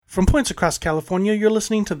From points across California, you're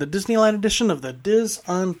listening to the Disneyland edition of the Diz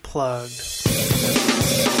Unplugged.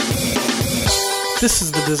 This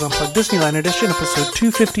is the Diz Unplugged Disneyland edition, episode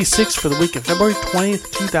 256 for the week of February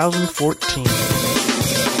 20th, 2014.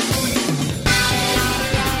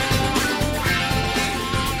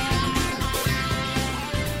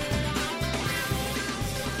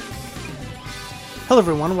 Hello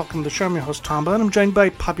everyone, welcome to the show. I'm your host Tomba, and I'm joined by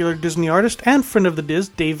popular Disney artist and friend of the Diz,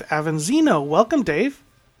 Dave Avanzino. Welcome, Dave.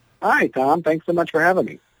 Hi, Tom. Thanks so much for having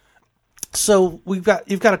me. So you've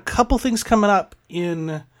got a couple things coming up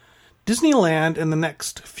in Disneyland in the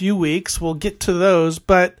next few weeks. We'll get to those,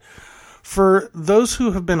 but for those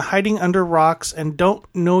who have been hiding under rocks and don't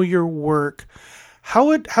know your work, how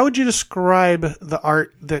would you describe the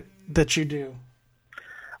art that you do?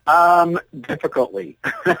 Difficultly.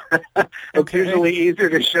 It's usually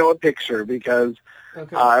easier to show a picture because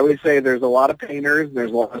I always say there's a lot of painters,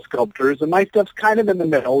 there's a lot of sculptors, and my stuff's kind of in the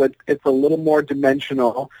middle. It's a little more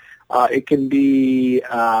dimensional. It can be,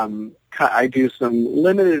 I do some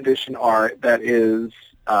limited edition art that is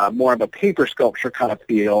more of a paper sculpture kind of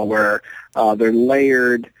feel where they're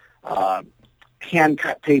layered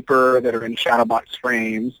hand-cut paper that are in shadow box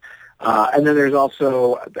frames. And then there's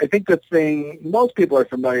also, I think the thing most people are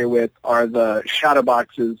familiar with are the shadow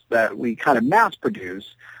boxes that we kind of mass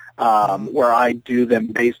produce, where I do them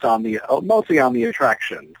based on mostly on the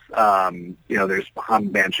attractions. There's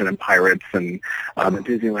Haunted Mansion and Pirates and the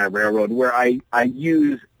Disneyland Railroad, where I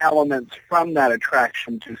use elements from that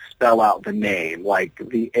attraction to spell out the name, like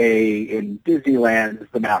the A in Disneyland is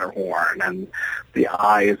the Matterhorn, and the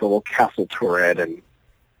I is a little castle turret, and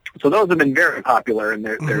so those have been very popular, and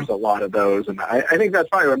there's a lot of those, and I think that's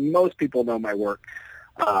probably where most people know my work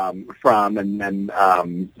from. And then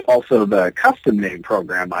also the custom name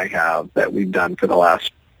program I have that we've done for the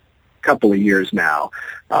last couple of years now.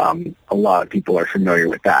 A lot of people are familiar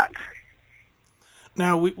with that.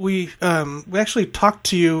 Now, we actually talked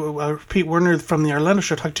to you, Pete Werner from the Orlando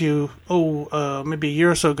show talked to you, maybe a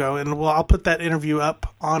year or so ago, and I'll put that interview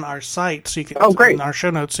up on our site so you can, in our show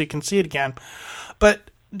notes so you can see it again.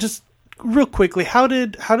 But just real quickly, how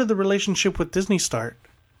did the relationship with Disney start?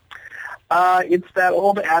 It's that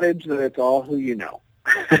old adage that it's all who you know.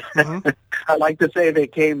 I like to say they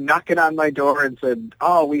came knocking on my door and said,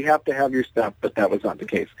 "Oh, we have to have your stuff," but that was not the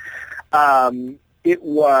case. It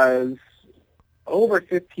was over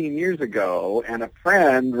 15 years ago, and a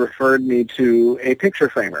friend referred me to a picture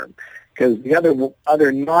framer, because the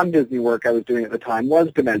other non-Disney work I was doing at the time was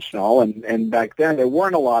dimensional, and back then there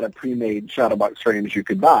weren't a lot of pre-made shadow box frames you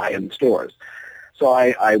could buy in the stores. So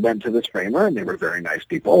I went to this framer, and they were very nice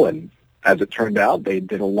people, and as it turned out, they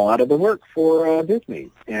did a lot of the work for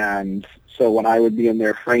Disney. And so when I would be in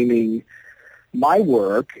there framing my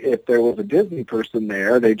work, if there was a Disney person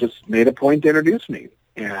there, they just made a point to introduce me.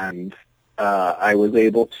 And I was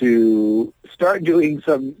able to start doing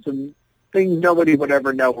some things nobody would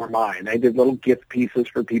ever know were mine. I did little gift pieces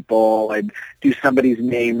for people. I'd do somebody's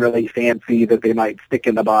name really fancy that they might stick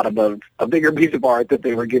in the bottom of a bigger piece of art that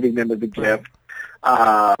they were giving them as a gift.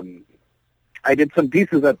 I did some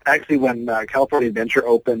pieces that actually when California Adventure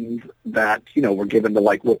opened that, were given to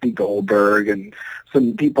like Whoopi Goldberg and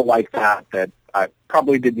some people like that I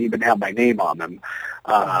probably didn't even have my name on them.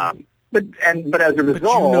 But as a result...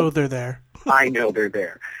 But you know they're there. I know they're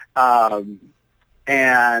there.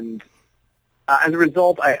 And as a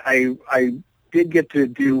result, I did get to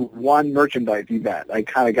do one merchandise event. I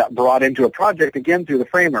kind of got brought into a project again through the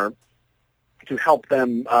framer to help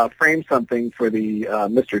them frame something for the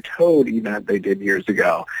Mr. Toad event they did years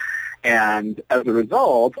ago. And as a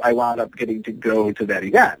result, I wound up getting to go to that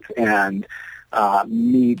event and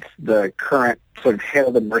meet the current sort of head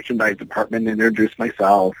of the merchandise department and introduce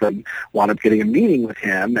myself, and wound up getting a meeting with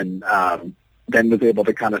him, and then was able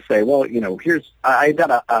to kind of say, well, I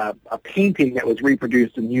got a painting that was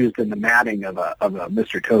reproduced and used in the matting of a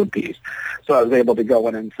Mr. Toad piece. So I was able to go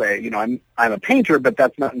in and say, I'm a painter, but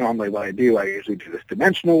that's not normally what I do. I usually do this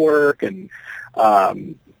dimensional work. And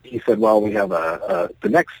he said, well, we have the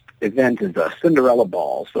next event is a Cinderella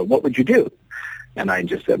ball. So what would you do? And I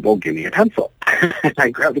just said, well, give me a pencil. And I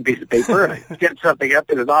grabbed a piece of paper and I sketched something up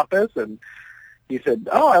in his office. And he said,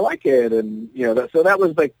 oh, I like it. And, so that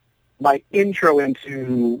was like my intro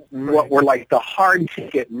into what were like the hard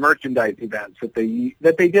ticket merchandise events that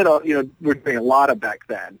they did, were doing a lot of back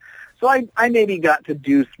then. So I maybe got to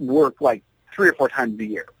do work like 3 or 4 times a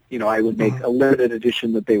year. I would make a limited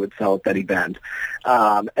edition that they would sell at that event.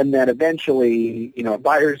 And then eventually,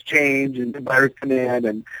 buyers change and buyers come in,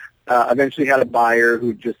 and eventually had a buyer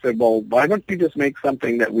who just said, well, why don't you just make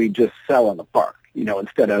something that we just sell in the park,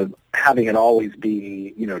 instead of having it always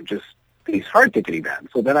be, just these hard ticket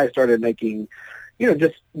events. So then I started making,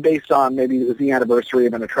 just based on maybe it was the anniversary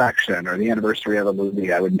of an attraction or the anniversary of a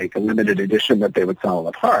movie, I would make a limited edition that they would sell in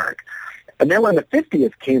the park. And then when the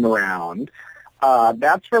 50th came around,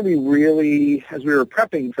 that's where we really, as we were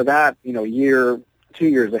prepping for that, year, 2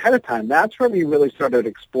 years ahead of time, that's where we really started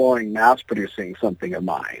exploring mass producing something of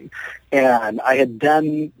mine. And I had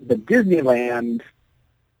done the Disneyland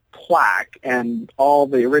plaque and all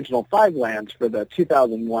the original 5 lands for the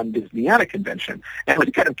 2001 Disneyana convention. And I was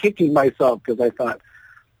kind of kicking myself because I thought,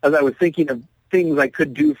 as I was thinking of things I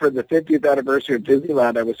could do for the 50th anniversary of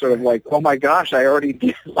Disneyland, I was sort of like, oh my gosh, I already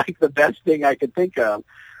did like the best thing I could think of.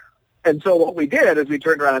 And so what we did is we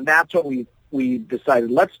turned around, and that's what we decided,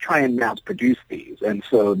 let's try and mass produce these. And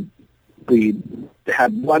so we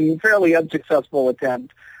had one fairly unsuccessful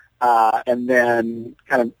attempt, and then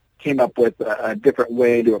kind of came up with a different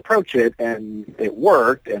way to approach it, and it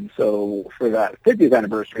worked. And so for that 50th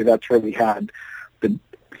anniversary, that's where we had the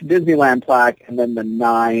Disneyland plaque and then the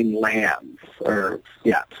 9 lands.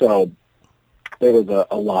 So there was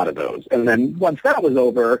a lot of those. And then once that was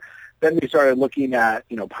over, then we started looking at,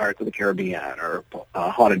 Pirates of the Caribbean or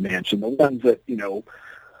Haunted Mansion, the ones that,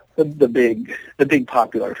 the big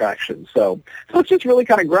popular attractions. So it's just really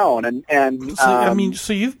kind of grown. And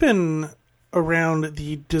so you've been around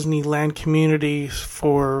the Disneyland community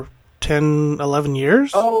for 10, 11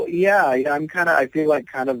 years? Oh yeah, I feel like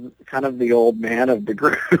kind of the old man of the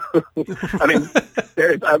group.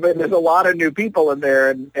 There's a lot of new people in there,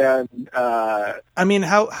 and how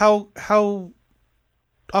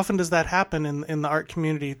often does that happen in the art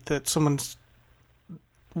community, that someone's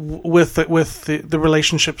with the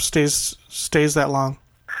relationship stays that long?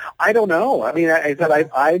 I don't know.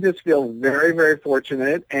 I just feel very, very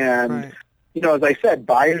fortunate, and right. As I said,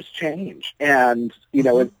 buyers change, and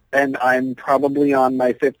and I'm probably on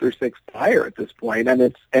my 5th or 6th buyer at this point, and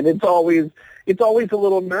it's always a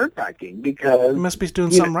little nerve-wracking because you must be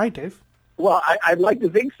doing something right, Dave. Well, I'd like to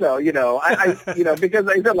think so, because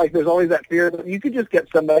I said, like, there's always that fear that you could just get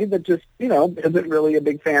somebody that just, isn't really a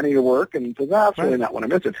big fan of your work and says, that's really not what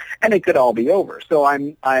I'm interested in. And it could all be over. So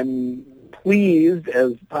I'm pleased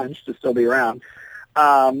as punch to still be around.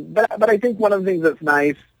 But I think one of the things that's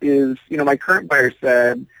nice is, my current buyer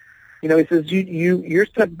said, he says, your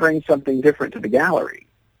stuff brings something different to the gallery.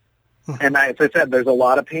 And as I said, there's a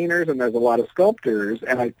lot of painters and there's a lot of sculptors,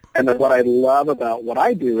 and what I love about what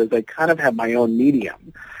I do is I kind of have my own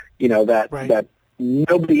medium, that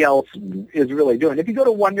nobody else is really doing. If you go to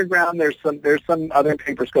Wonderground, there's some other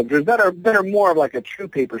paper sculptures that are more of like a true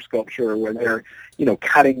paper sculpture where they're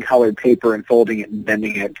cutting colored paper and folding it and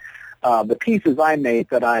bending it. The pieces I make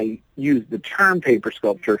that I use the term paper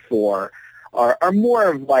sculpture for are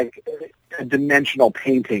more of like a dimensional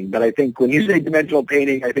painting. But I think when you say dimensional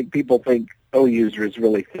painting, I think people think, user is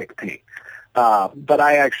really thick paint. But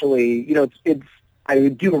I actually, I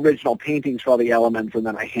do original paintings for all the elements, and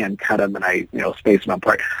then I hand cut them and I, space them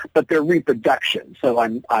apart. But they're reproduction, so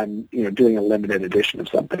I'm doing a limited edition of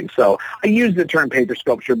something. So I use the term paper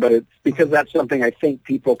sculpture, but it's because that's something I think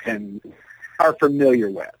people are familiar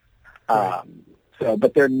with.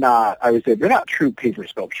 But they're not. I would say they're not true paper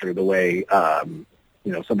sculpture the way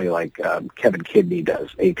somebody like Kevin Kidney does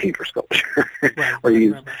a paper sculpture,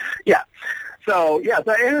 So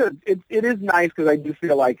it is nice because I do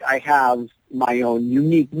feel like I have my own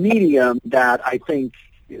unique medium that I think,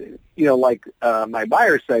 like my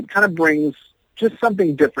buyer said, kind of brings just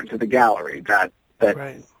something different to the gallery that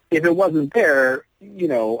if it wasn't there,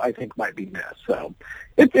 I think might be missed. So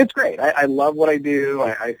it's great. I love what I do.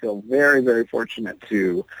 I feel very, very fortunate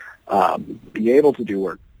to be able to do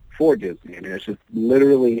work for Disney. It's just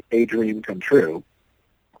literally a dream come true.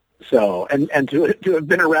 So, and to have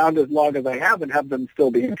been around as long as I have and have them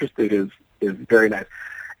still be interested is very nice.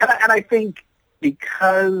 And I think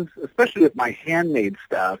because, especially with my handmade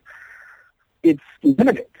stuff, it's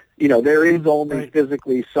limited. There is only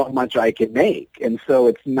physically so much I can make. And so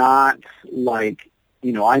it's not like,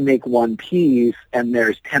 I make one piece and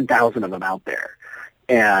there's 10,000 of them out there.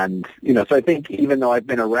 And, so I think even though I've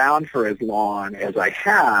been around for as long as I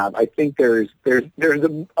have, I think there's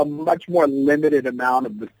a much more limited amount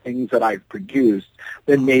of the things that I've produced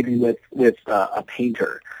than maybe with a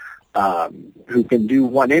painter who can do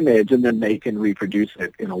one image and then they can reproduce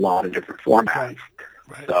it in a lot of different formats.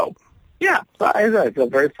 Right. So, I feel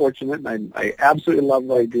very fortunate, and I absolutely love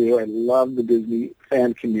what I do. I love the Disney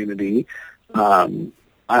fan community. I'm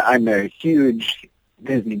a huge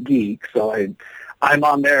Disney geek, so I'm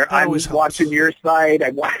on there. I'm watching your site.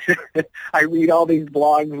 I read all these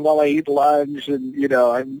blogs while I eat lunch,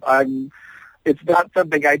 and it's not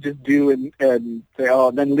something I just do and say, oh,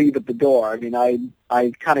 and then leave at the door. I mean,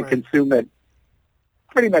 I kind of consume it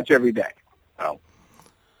pretty much every day.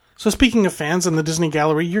 So speaking of fans in the Disney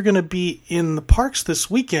Gallery, you're going to be in the parks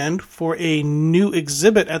this weekend for a new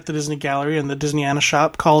exhibit at the Disney Gallery and the Disneyana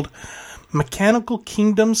shop called Mechanical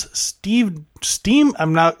Kingdoms Steam.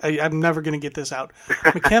 I'm never going to get this out.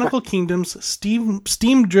 Mechanical Kingdoms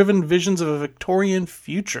Steam-driven visions of a Victorian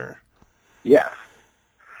future. Yes.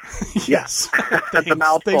 Yes. That's a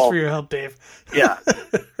mouthful. Thanks for your help, Dave. Yeah.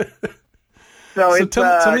 So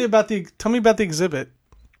tell me about the exhibit.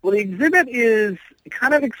 Well, the exhibit is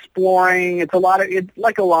kind of exploring. It's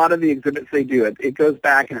like a lot of the exhibits they do. It goes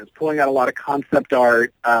back and it's pulling out a lot of concept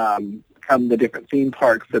art from the different theme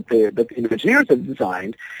parks that the Imagineers have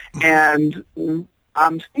designed. And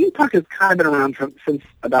steampunk has kind of been around since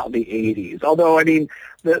about the 80s. Although, I mean,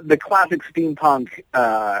 the classic steampunk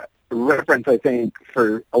reference, I think,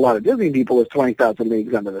 for a lot of Disney people is 20,000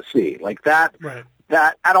 Leagues Under the Sea. Like that. Right.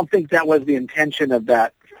 That I don't think that was the intention of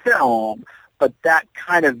that film. But that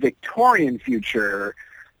kind of Victorian future,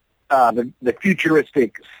 the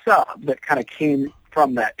futuristic sub that kind of came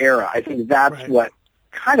from that era, I think that's what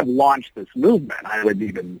kind of launched this movement, I would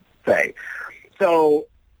even say. So,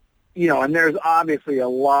 and there's obviously a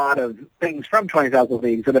lot of things from 20,000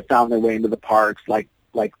 Leagues that have found their way into the parks, like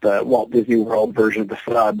the Walt Disney World version of the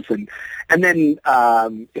subs. And then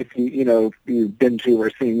if you've been to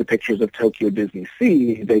or seen the pictures of Tokyo Disney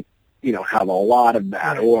Sea, they have a lot of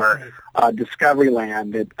that,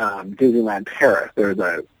 Discoveryland at Disneyland Paris.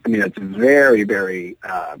 It's very, very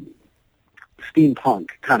steampunk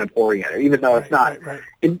kind of oriented, even though it's not,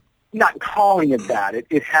 not calling it that.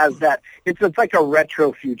 It has that, it's like a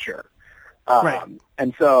retro future.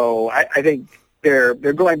 And so I think they're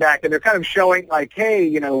going back and they're kind of showing like, hey,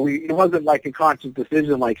 it wasn't like a conscious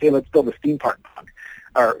decision like, hey, let's build a steampunk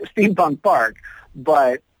park,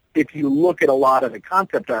 but if you look at a lot of the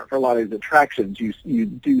concept art for a lot of these attractions, you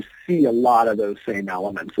do see a lot of those same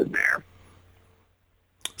elements in there.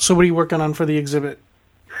 So what are you working on for the exhibit?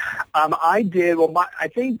 I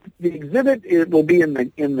think the exhibit will be in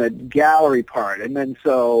the gallery part, and then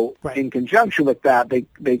in conjunction with that,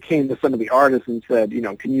 they came to some of the artists and said,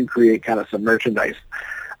 can you create kind of some merchandise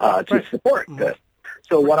to support this?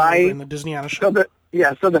 So in the Disneyana show.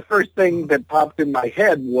 So the first thing that popped in my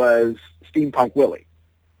head was Steampunk Willie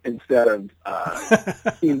instead of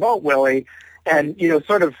Steamboat Willie, and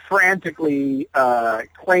sort of frantically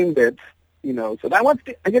claimed it. So I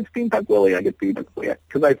get Steampunk Willie,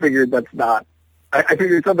 because I figured that's not. I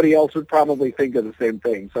figured somebody else would probably think of the same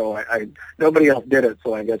thing. So nobody else did it.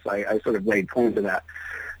 So I guess I sort of laid claim to that.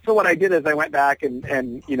 So what I did is I went back and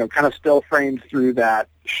kind of still framed through that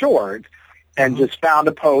short, and just found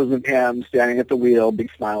a pose of him standing at the wheel, big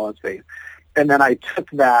smile on his face, and then I took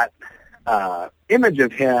that image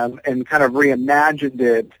of him and kind of reimagined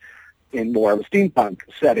it in more of a steampunk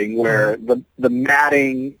setting where the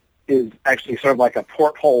matting is actually sort of like a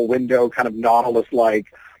porthole window, kind of Nautilus-like,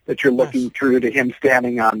 that you're looking through to him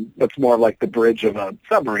standing on what's more like the bridge of a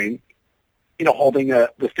submarine, holding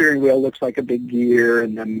the steering wheel looks like a big gear,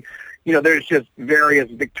 and then, there's just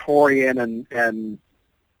various Victorian and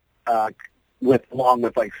along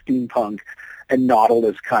with like steampunk and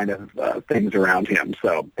Nautilus kind of things around him.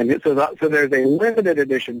 So there's a limited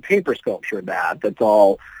edition paper sculpture of that's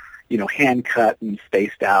all, hand cut and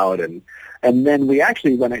spaced out, and then we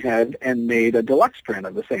actually went ahead and made a deluxe print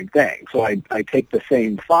of the same thing. So I take the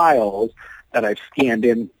same files that I've scanned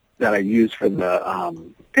in that I use for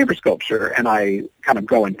the paper sculpture, and I kind of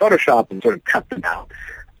go in Photoshop and sort of cut them out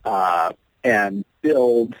and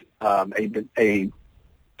build a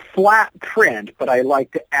flat print, but I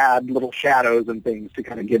like to add little shadows and things to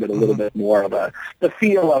kind of give it a little bit more of the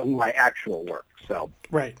feel of my actual work. So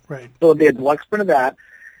right. So it'll be a deluxe print of that.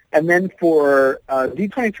 And then for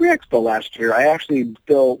D23 Expo last year, I actually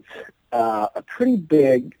built a pretty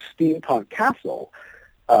big steampunk castle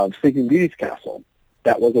of Sleeping Beauty's castle.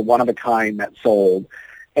 That was a one-of-a-kind that sold.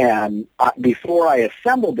 And before I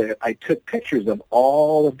assembled it, I took pictures of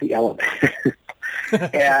all of the elements.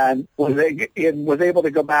 And was able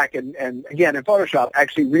to go back and again, in Photoshop,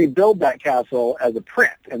 actually rebuild that castle as a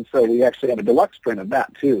print. And so we actually have a deluxe print of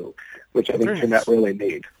that, too, which I think turned out really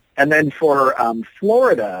neat. And then for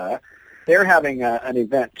Florida, they're having an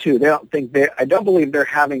event, too. I don't believe they're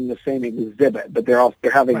having the same exhibit, but they're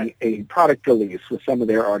having a product release with some of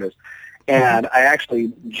their artists. And I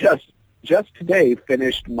actually just today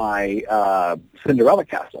finished my Cinderella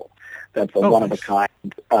castle. That's a one-of-a-kind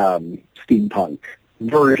steampunk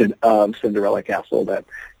version of Cinderella Castle that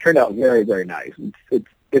turned out very, very nice.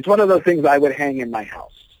 It's one of those things I would hang in my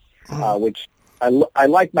house, which I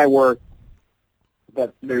like my work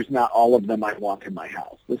but there's not all of them I want in my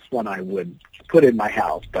house. This one I would put in my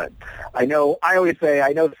house, but I always say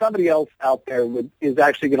I know somebody else out there is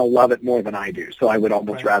actually going to love it more than I do, so I would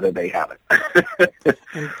almost rather they have it.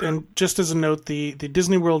 and just as a note, the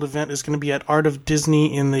Disney World event is going to be at Art of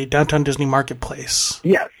Disney in the Downtown Disney Marketplace.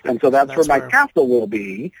 Yes, and so that's where my castle will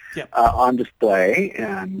be on display,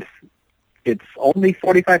 and it's only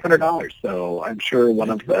 $4,500, so I'm sure one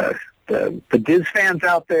of the Diz fans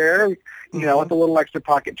out there, with a little extra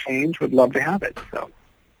pocket change, would love to have it. So,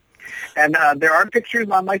 and there are pictures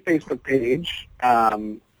on my Facebook page.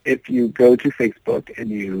 If you go to Facebook and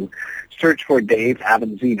you search for Dave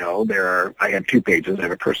Avanzino, I have two pages. I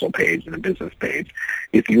have a personal page and a business page.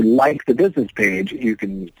 If you like the business page, you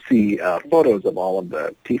can see photos of all of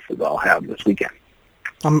the pieces I'll have this weekend.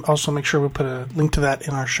 Also make sure we put a link to that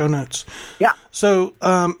in our show notes. Yeah. So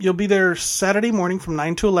you'll be there Saturday morning from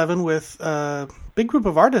 9 to 11 with a big group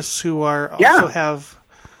of artists who also have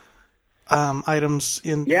items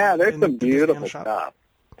in. Yeah, there's some beautiful stuff.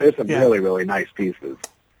 There's some really, really nice pieces.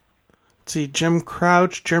 Let's see, Jim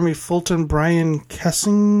Crouch, Jeremy Fulton, Brian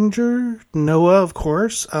Kessinger, Noah, of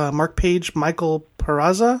course, Mark Page, Michael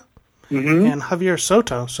Peraza, and Javier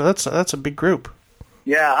Soto. So that's a big group.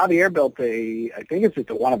 Yeah, Javier built I think it's just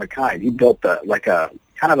a one-of-a-kind. He built like a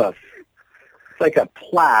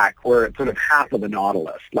plaque where it's sort of half of the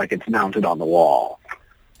Nautilus, like it's mounted on the wall.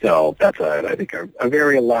 So that's, I think, a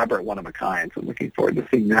very elaborate one-of-a-kind. So I'm looking forward to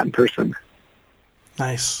seeing that in person.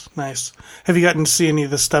 Nice. Have you gotten to see any of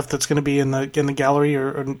the stuff that's going to be in the gallery,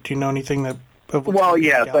 or do you know anything that? Well,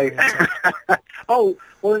 yes.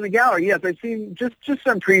 In the gallery, yes. I've seen just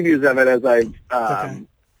some previews of it as I've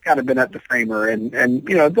kind of been at the Framer, and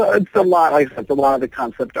it's a lot. Like I said, it's a lot of the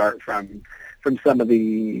concept art from some of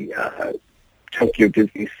the Tokyo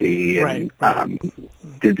Disney Sea and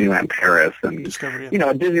Disneyland Paris, and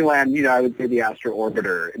Disneyland. I would say the Astro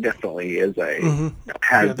Orbiter definitely is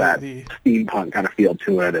has that steampunk kind of feel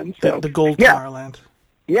to it, and so the Gold Tomorrowland.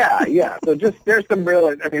 Yeah. So there's some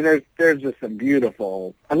real. I mean, there's just some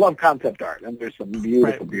beautiful. I love concept art, and there's some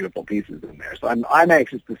beautiful pieces in there. So I'm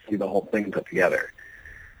anxious to see the whole thing put together.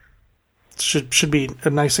 Should be a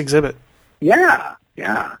nice exhibit. Yeah.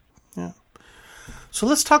 So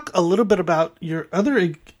let's talk a little bit about your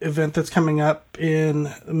other event that's coming up in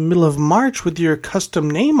the middle of March with your custom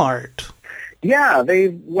name art. Yeah,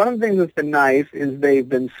 one of the things that's been nice is they've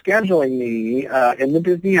been scheduling me in the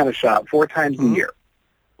Disney shop 4 times a year.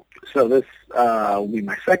 So this will be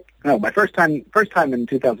my first time in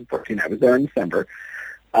 2014. I was there in December.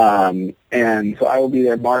 And so I will be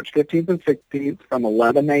there March 15th and 16th from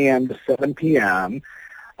 11 a.m. to 7 p.m.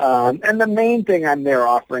 And the main thing I'm there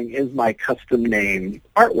offering is my custom name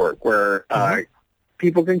artwork, where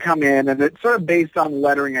people can come in, and it's sort of based on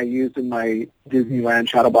lettering I used in my Disneyland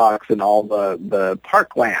Shadow Box and all the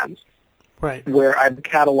park lands, where I have a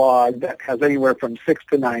catalog that has anywhere from 6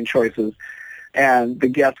 to 9 choices, and the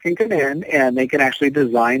guests can come in and they can actually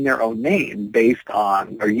design their own name based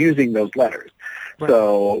on or using those letters.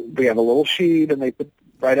 So we have a little sheet, and they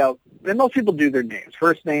write out, and most people do their names,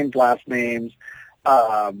 first names, last names.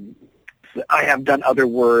 I have done other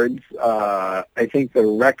words. I think the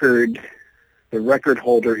record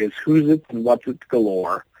holder is Who's It and What's It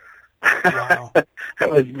Galore. Wow.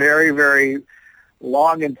 It was very, very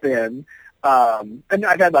long and thin. And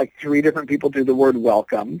I've had like 3 different people do the word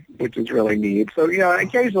welcome, which is really neat. So,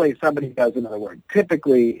 occasionally somebody does another word.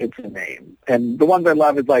 Typically it's a name. And the ones I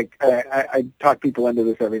love is like, I talk people into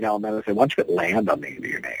this every now and then. I say, why don't you put land on the end of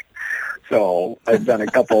your name? So I've done a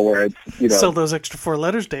couple where it's, So those extra 4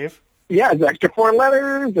 letters, Dave. Yeah, it's extra 4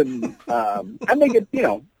 letters, and I make it,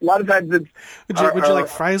 a lot of times it's... Would you like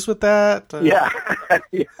fries with that? Yeah.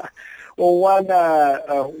 Well,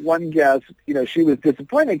 one guest, she was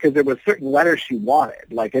disappointed because there were certain letters she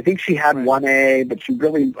wanted. Like, I think she had 1A, but she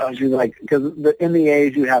really, she was like, because in the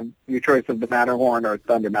A's you have your choice of the Matterhorn or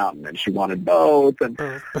Thunder Mountain, and she wanted both. And,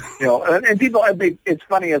 and people, it's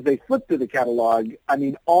funny, as they flip through the catalog, I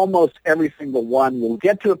mean, almost every single one will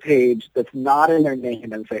get to a page that's not in their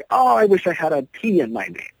name and say, oh, I wish I had a T in my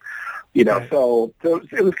name. So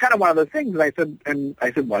it was kind of one of those things. And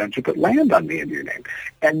I said, why don't you put land on the end of your name?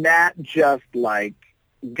 And that just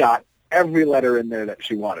got every letter in there that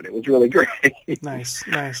she wanted. It was really great. Nice.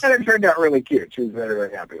 And it turned out really cute. She was very,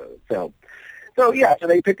 very happy with it. So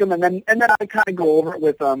they pick them, and then I kind of go over it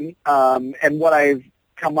with them. And what I've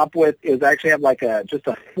come up with is I actually have just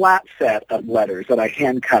a flat set of letters that I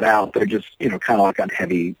hand cut out. They're just, kind of like on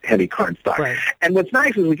heavy cardstock. Right. And what's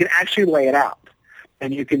nice is we can actually lay it out.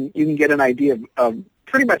 And you can get an idea of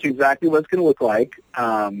pretty much exactly what it's going to look like.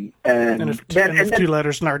 And if two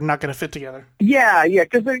letters are not going to fit together. Yeah,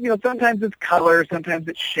 because sometimes it's color, sometimes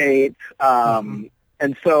it's shape,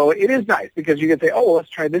 and so it is nice because you can say, oh, well, let's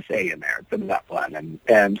try this A in there instead of that one,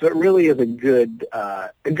 and so it really is a good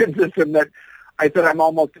system that I said I'm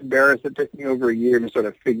almost embarrassed. It took me over a year to sort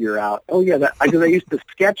of figure out. Oh yeah, because I used to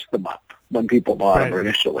sketch them up when people bought them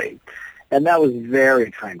initially, and that was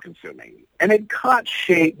very time consuming. And it caught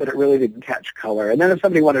shape, but it really didn't catch color. And then if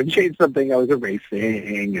somebody wanted to change something, I was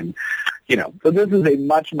erasing. And, so this is a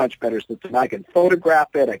much, much better system. I can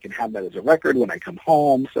photograph it. I can have that as a record when I come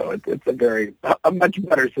home. So it's a much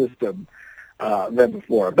better system than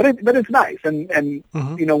before. But it's nice. And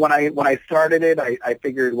when I started it, I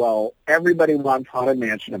figured, well, everybody wants Haunted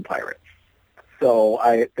Mansion and Pirates. So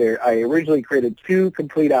I originally created 2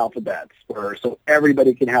 complete alphabets so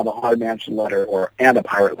everybody can have a Haunted Mansion letter and a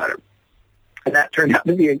pirate letter. And that turned out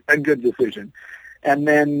to be a good decision. And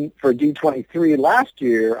then for D23 last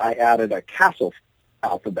year, I added a castle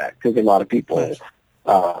alphabet because a lot of people there's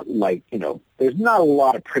not a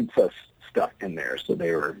lot of princess stuff in there. So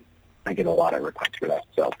I get a lot of requests for that.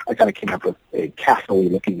 So I kind of came up with a castle-y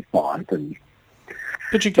looking font.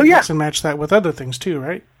 But you can mix and match that with other things too,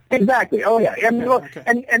 right? Exactly. Oh, yeah. And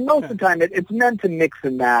most of the time, it's meant to mix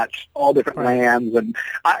and match all different lands.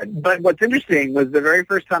 But what's interesting was the very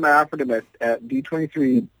first time I offered them at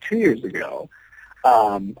D23 2 years ago,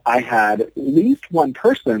 I had at least one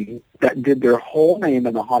person that did their whole name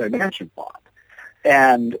in the Haunted Mansion font.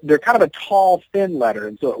 And they're kind of a tall, thin letter,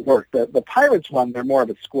 and so it worked. The Pirates one, they're more of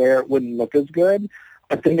a square. It wouldn't look as good.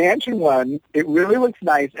 But the Mansion one, it really looks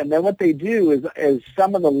nice. And then what they do is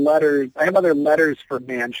some of the letters. I have other letters for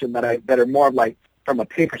Mansion that are more of like from a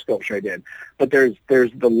paper sculpture I did. But there's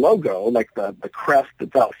the logo, like the crest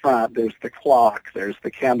that's out front. There's the clock. There's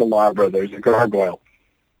the candelabra. There's a gargoyle.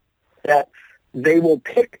 That they will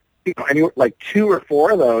pick, like 2 or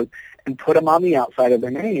 4 of those and put them on the outside of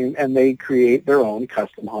their name, and they create their own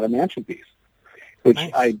custom Haunted Mansion piece, which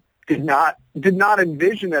I did not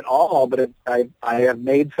envision at all, but I have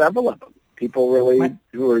made several of them. People really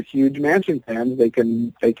who are huge Mansion fans, they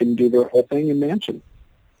can do their whole thing in Mansion.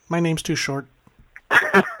 My name's too short.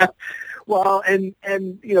 Well, and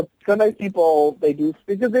sometimes people they do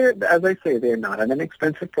because as I say, they're not an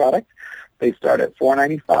inexpensive product. They start at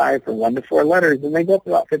 $4.95 for 1 to 4 letters, and they go up to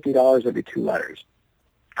about $50 every 2 letters.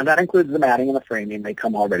 And that includes the matting and the framing. They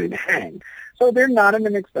come all ready to hang. So they're not an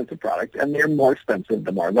inexpensive product, and they're more expensive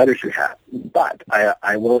the more letters you have. But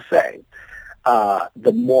I will say,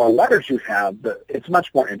 the more letters you have, it's a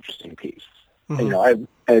much more interesting piece. Mm-hmm.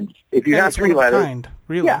 If you have 3 letters, kind,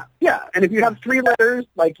 really. Yeah. And if you have 3 letters,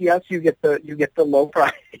 like yes, you get the low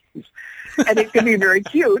price, and it can be very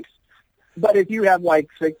cute. But if you have like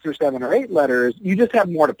 6 or 7 or 8 letters, you just have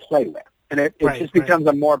more to play with, and it just becomes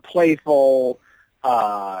a more playful.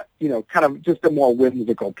 Kind of just a more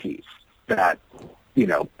whimsical piece that,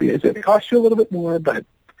 it costs you a little bit more, but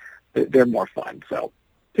they're more fun. So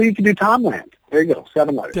you can do Tomland. There you go,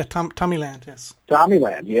 7 letters. Yeah, Tommyland, yes.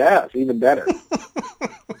 Tommyland, yes, even better.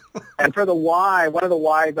 And for the Y, one of the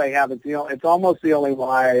Ys I have, it's almost the only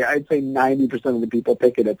Y. I'd say 90% of the people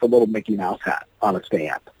pick it. It's a little Mickey Mouse hat on a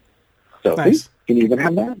stand. So nice. Can you even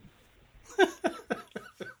have that?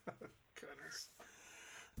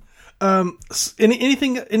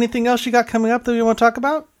 Anything else you got coming up that you want to talk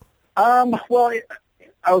about? Well,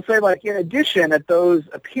 I would say, like, in addition, at those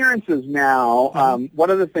appearances now, one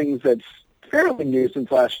of the things that's fairly new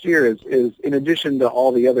since last year is in addition to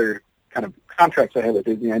all the other kind of contracts I have with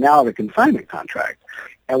Disney, I now have a consignment contract.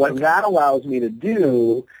 And what that allows me to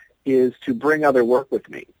do is to bring other work with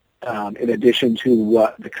me, in addition to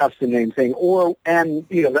the custom name thing and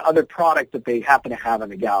the other product that they happen to have in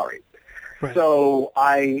the gallery. Right. So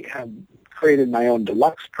I have created my own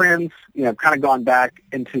deluxe prints. I've kind of gone back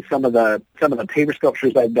into some of the paper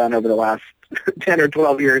sculptures I've done over the last 10 or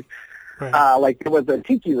 12 years. Right. Like there was a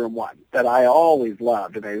Tiki Room one that I always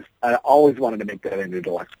loved, and I always wanted to make that into a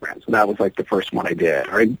deluxe print. So that was like the first one I did.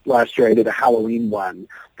 Last year I did a Halloween one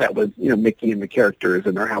that was Mickey and the characters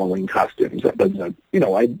in their Halloween costumes. That was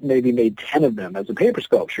I maybe made 10 of them as a paper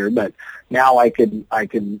sculpture, but now I can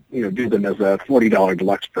do them as a $40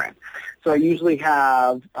 deluxe print. So I usually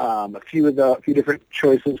have a few different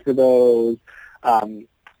choices for those.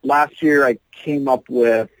 Last year I came up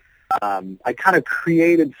with I kind of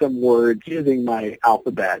created some words using my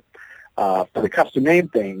alphabet for the custom name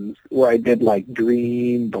things, where I did like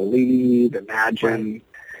dream, believe, imagine,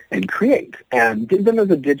 and create, and did them as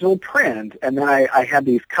a digital print. And then I had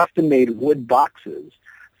these custom made wood boxes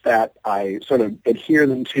that I sort of adhere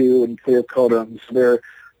them to and clear coat them. So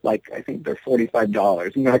like I think they're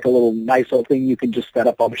 $45. Like a little nice little thing you can just set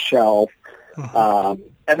up on a shelf.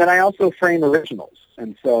 And then I also frame originals,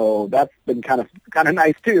 and so that's been kind of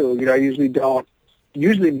nice too. I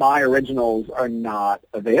usually my originals are not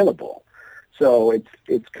available. So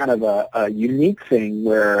it's kind of a unique thing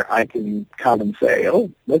where I can come and say,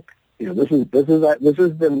 oh, look, this is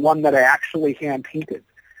the one that I actually hand painted,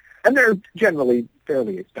 and they're generally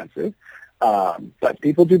fairly expensive, but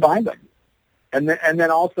people do buy them. And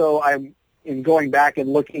then also I'm in going back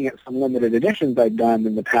and looking at some limited editions I've done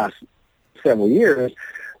in the past several years.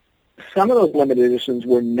 Some of those limited editions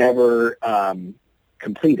were never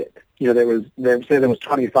completed. There was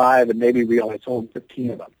 25, and maybe we only sold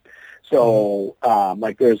 15 of them. So,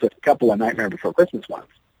 like there's a couple of Nightmare Before Christmas ones.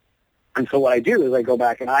 And so what I do is I go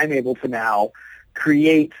back and I'm able to now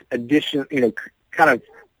create edition, kind of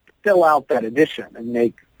fill out that edition and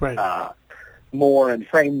make more and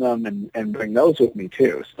frame them and bring those with me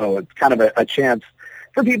too. So it's kind of a chance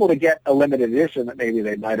for people to get a limited edition that maybe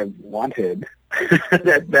they might have wanted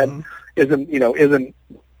that isn't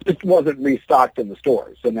just wasn't restocked in the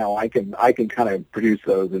stores. So now I can kind of produce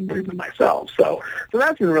those and bring them myself. So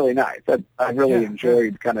that's been really nice. I've really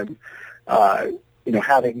enjoyed kind of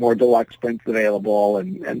having more deluxe prints available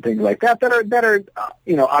and things like that are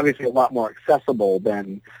obviously a lot more accessible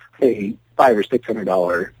than a $500 or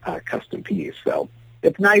 $600 custom piece. So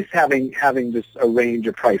it's nice having just a range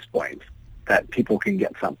of price points that people can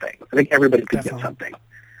get something. I think everybody can get something.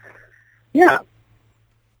 Yeah.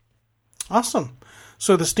 Awesome.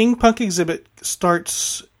 So the steampunk exhibit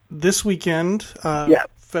starts this weekend,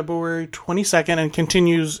 February 22nd, and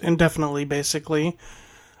continues indefinitely, basically.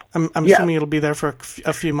 I'm assuming it'll be there for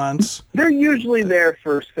a few months. They're usually there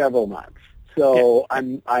for several months. So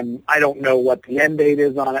I don't know what the end date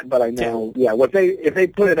is on it, but I know if they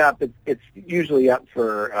put it up, it's usually up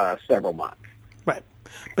for several months. Right.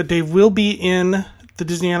 But Dave will be in the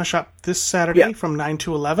Disneyland shop this Saturday from 9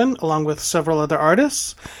 to 11, along with several other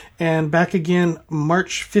artists, and back again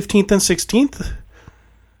March 15th and 16th.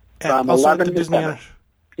 From 11 to 7.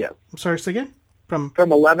 Yeah. I'm sorry, say again? From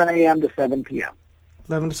 11 a.m. to 7 p.m.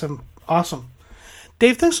 11 to 7. Awesome.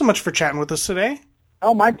 Dave, thanks so much for chatting with us today.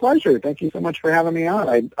 Oh, my pleasure. Thank you so much for having me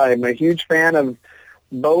on. I'm a huge fan of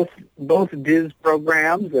both Diz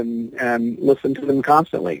programs and listen to them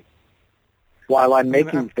constantly while I'm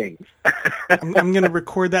making things. I'm going to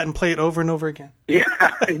record that and play it over and over again. Yeah,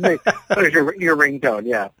 your ringtone,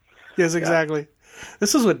 yeah. Yes, exactly. Yeah.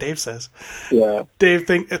 This is what Dave says. Yeah. Dave,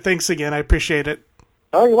 thanks again. I appreciate it.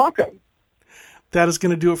 Oh, you're welcome. That is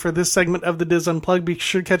going to do it for this segment of the Diz Unplugged. Be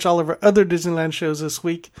sure to catch all of our other Disneyland shows this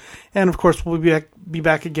week. And, of course, we'll be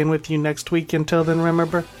back again with you next week. Until then,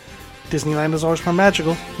 remember, Disneyland is always more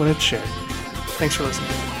magical when it's shared. Thanks for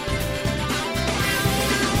listening.